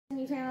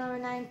me fan number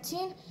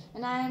 19,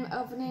 and I'm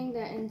opening the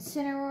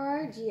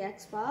Incineroar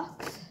GX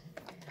box.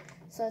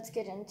 So let's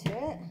get into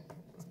it.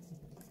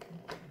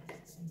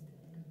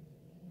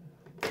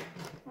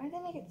 Why do they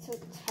make it so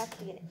tough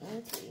to get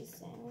into these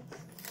things?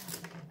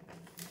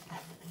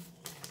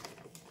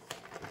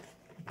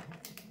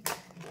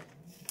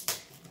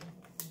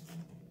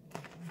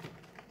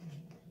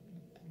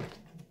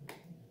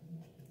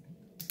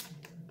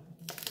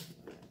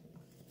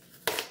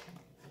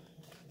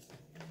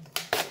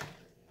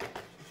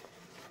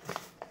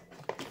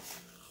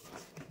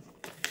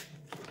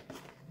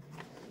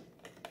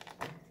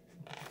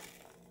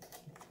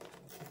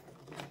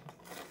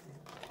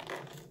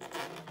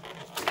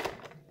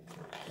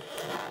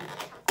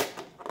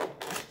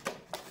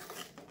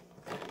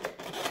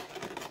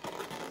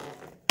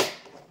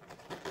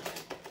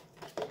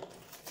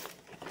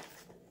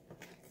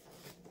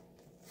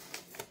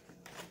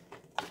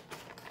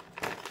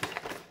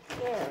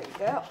 There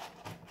we go.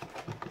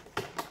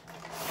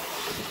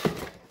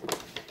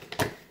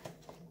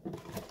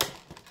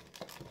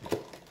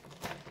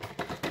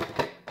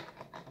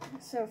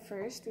 So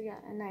first, we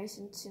got a nice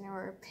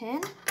Incineroar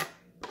pin.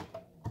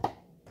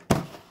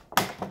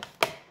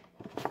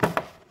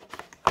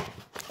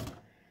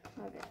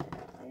 I'll get that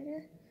out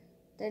later.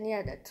 Then you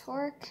have the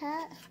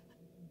Torcat.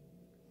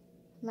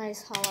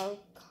 Nice hollow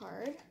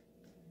card.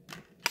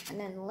 And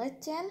then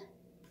Litten.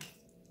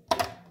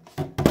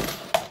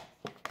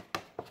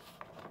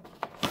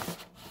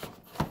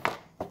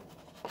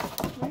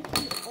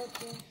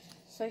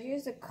 So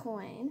here's a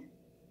coin,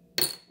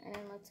 and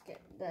then let's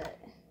get the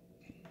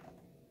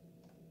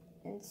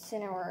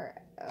Incineroar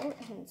out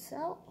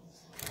himself.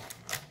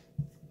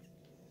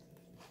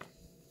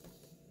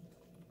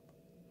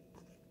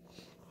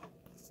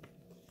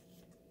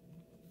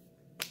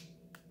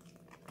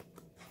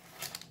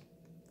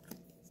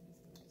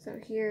 So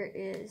here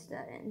is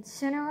the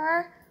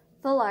Incineroar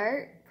Full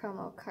Art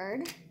promo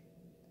card,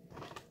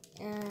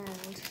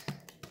 and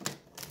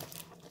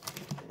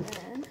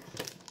then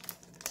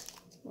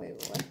wait,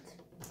 what?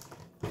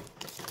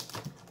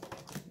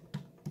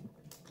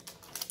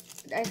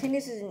 I think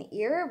this is an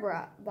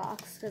era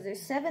box because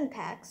there's 7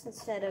 packs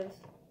instead of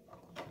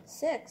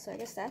 6, so I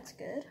guess that's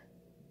good.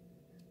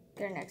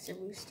 Get an extra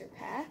booster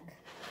pack.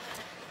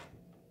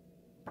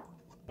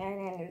 And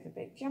then there's a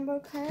big jumbo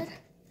card,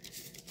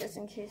 just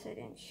in case I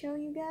didn't show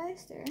you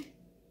guys there.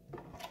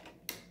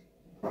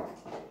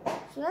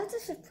 So that's a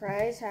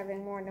surprise,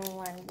 having more than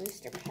one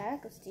booster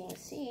pack of Steam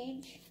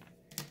Siege.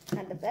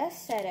 Not the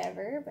best set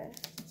ever, but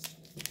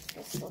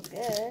it's still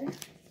good.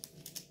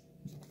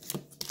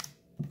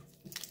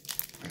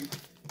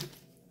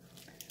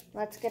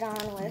 Let's get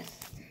on with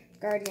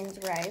Guardians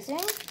Rising.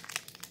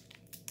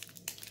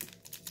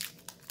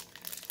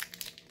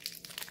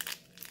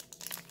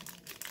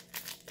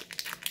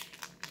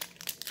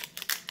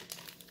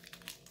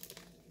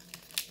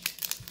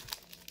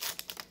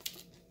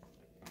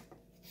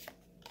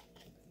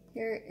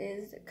 Here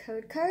is the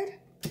code card.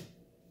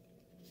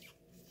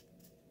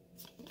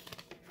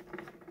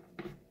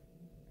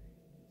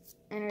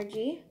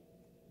 Energy,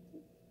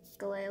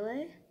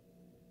 Galele,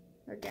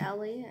 or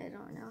Galley, I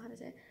don't know how to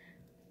say it.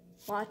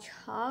 Watch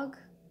Hog,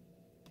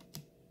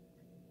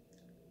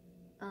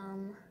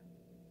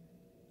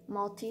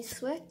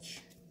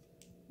 Multi-Switch,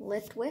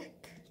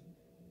 Litwick,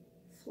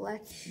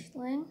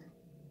 Fletchling,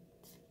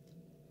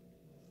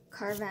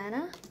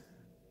 Carvanha,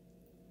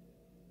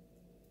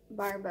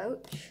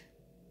 Barboach,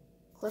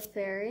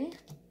 Clefairy,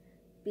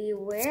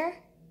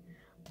 Beware,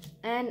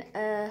 and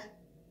a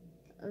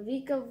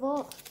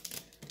Vikavolt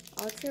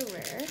Ultra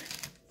Rare.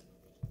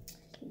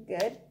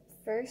 Good.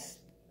 First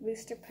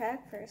booster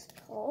pack, first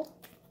pull.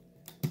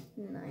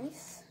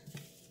 Nice.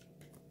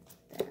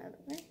 That out of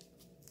the way.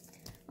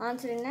 On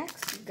to the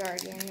next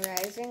Guardian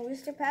Rising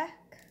booster pack.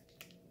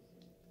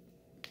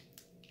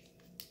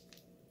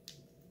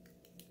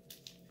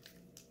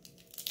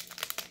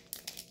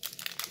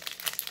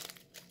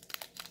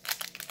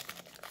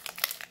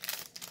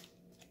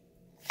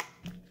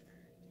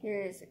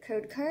 Here is the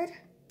code card.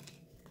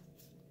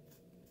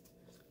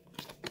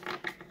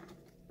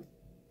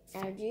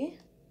 Energy,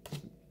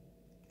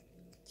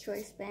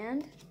 Choice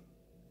Band,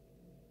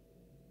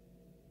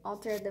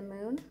 Alter the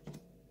Moon,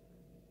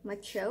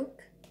 Machoke,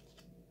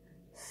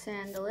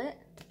 Sandalit,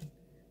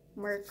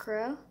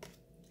 Murkrow,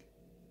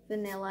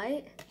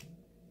 Vanillite,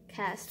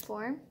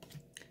 Castform,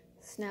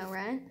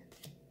 Snorunt,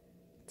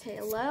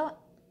 Tailo,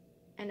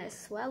 and a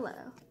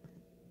Swellow.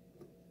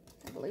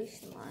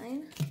 Evolution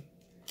line.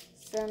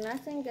 So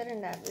nothing good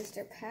in that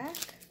booster pack.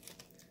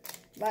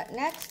 But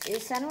next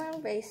is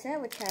Sunworm base set,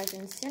 which has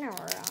Incineroar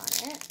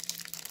on it.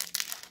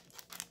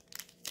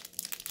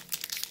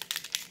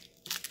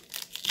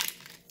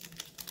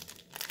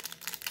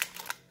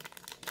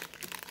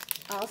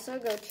 Also,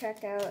 go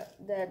check out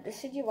the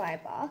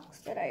Decidueye box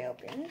that I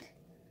opened.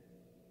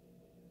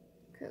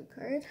 Code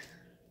card.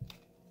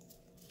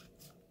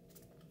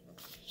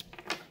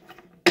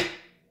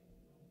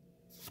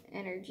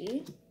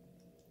 Energy,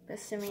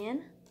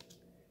 Passimian,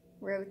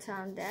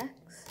 Rotom Dex,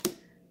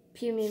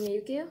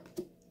 Pumimiku,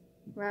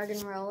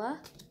 Roggenrola,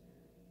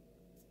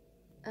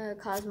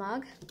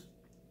 Cosmog,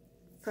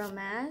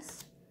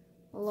 Fromaz,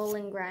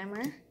 Alolan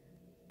Grimer,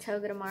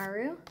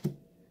 Togedemaru,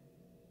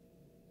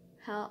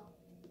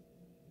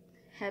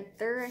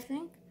 Heather, I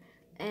think,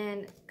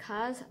 and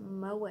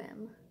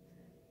Cosmoem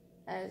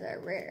as a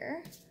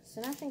rare.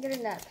 So nothing good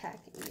in that pack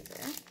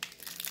either.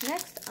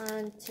 Next,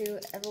 on to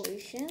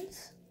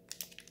evolutions.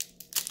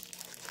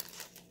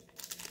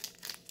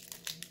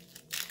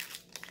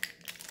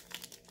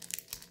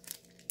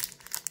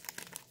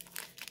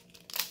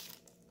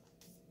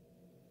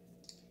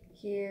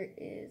 Here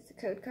is the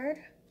code card.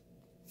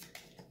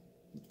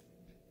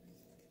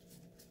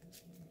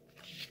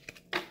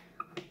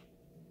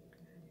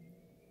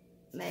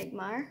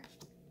 Magmar.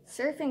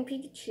 Surfing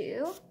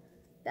Pikachu.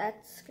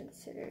 That's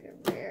considered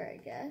a rare, I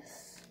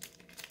guess,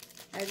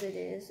 as it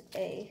is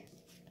a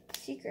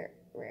secret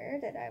rare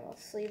that I will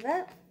sleeve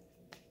up.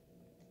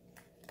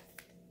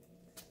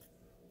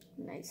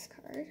 Nice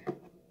card.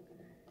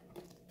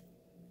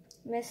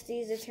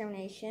 Misty's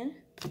Determination.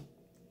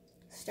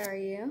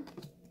 Staryu.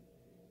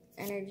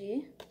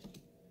 Energy.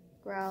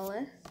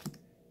 Growlithe.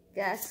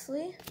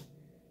 Ghastly.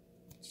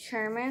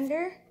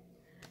 Charmander.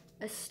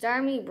 A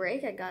Starmie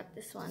Break. I got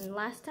this one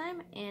last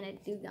time. And a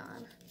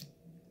Dewgong.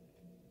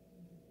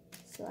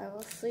 So I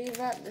will sleeve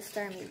up the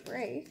Starmie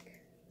Break.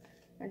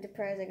 I'm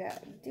surprised I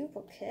got a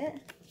duplicate,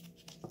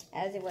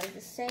 as it was the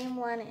same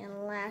one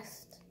in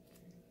last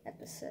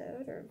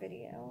episode or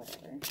video,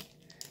 whatever.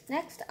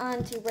 Next,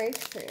 on to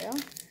Breakthrough,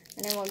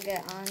 and then we'll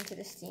get on to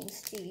the Steam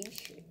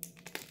Siege.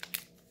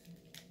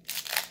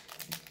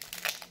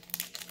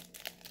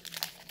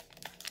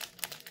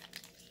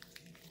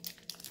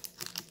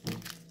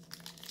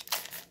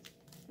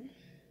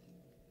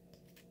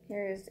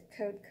 Here is the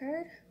code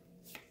card.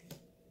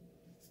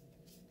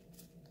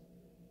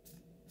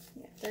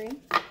 We got 3.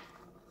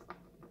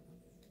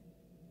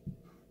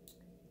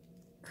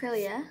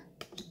 Krylia,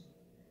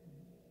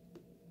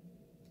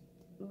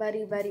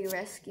 Buddy Buddy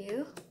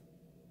Rescue,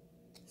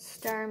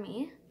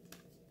 Starmie,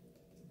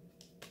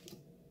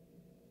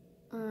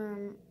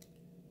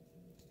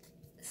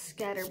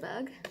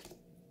 Scatterbug,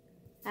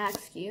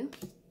 Axew,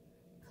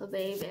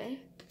 Flabébé,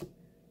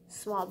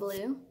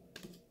 Swablu,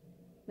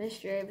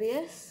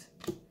 Mischievous,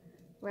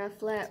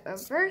 Rufflet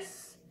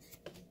Reverse,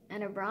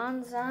 and a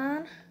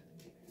Bronzong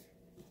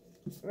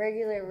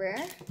regular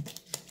rare.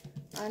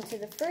 On to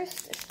the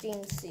first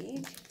Steam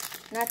Siege.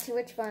 Not to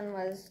which one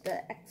was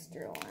the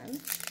extra one.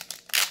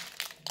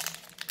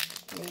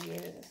 Maybe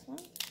it is this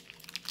one.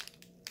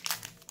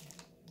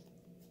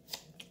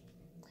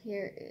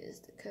 Here is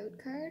the code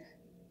card.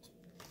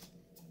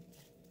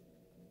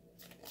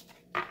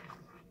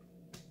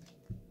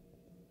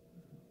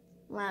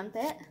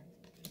 Lampet.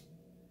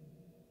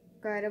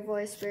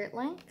 Gardevoir Spirit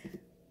Link.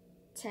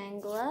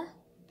 Tangela.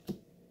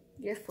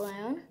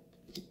 Gifloon.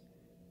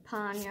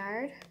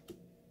 Ponyard.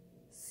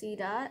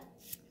 Seedot.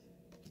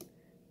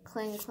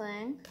 Kling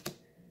Kling.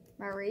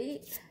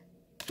 Mareep.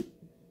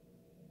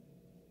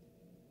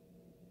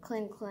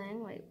 Kling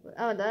Kling. Wait.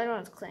 Oh, the other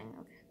one's Kling.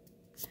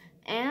 Okay.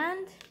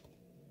 And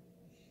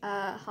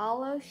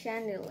Hollow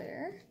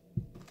Chandelier.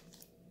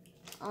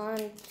 On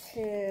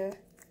to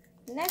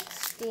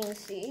next Steam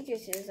Siege,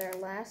 which is our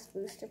last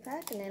booster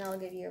pack, and then I'll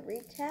give you a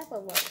recap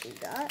of what we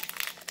got.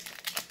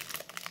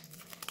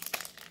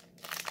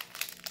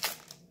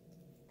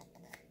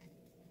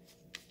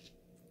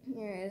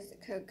 Here is the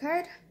code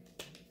card.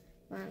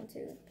 1,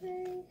 2,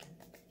 3.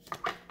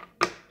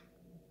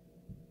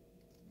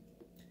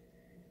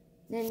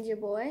 Ninja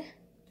Boy.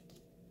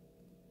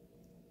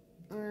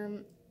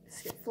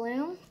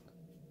 Skipfloom.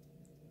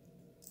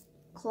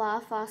 Claw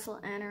Fossil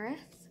Anorith.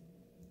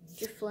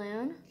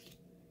 Gifloon.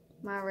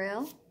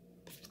 Marill.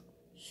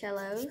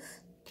 Shellos.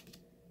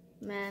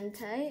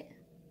 Mantite.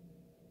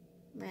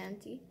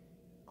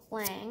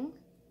 Clang.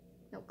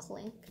 No,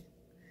 Clink.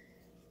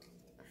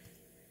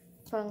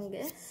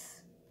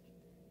 Fungus.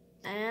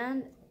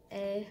 And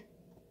a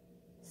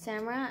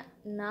Samurai,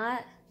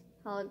 not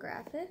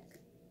holographic.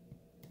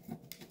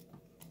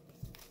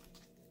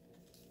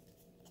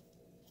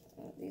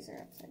 Oh, these are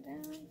upside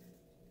down.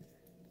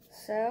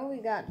 So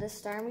we got the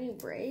Starmie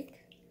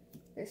Break,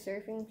 the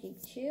Surfing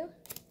Pikachu,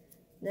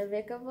 the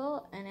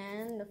Vikavolt, and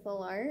then the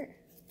full art.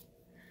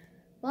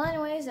 Well,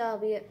 anyways, that'll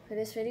be it for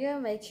this video.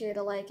 Make sure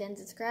to like and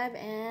subscribe,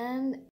 and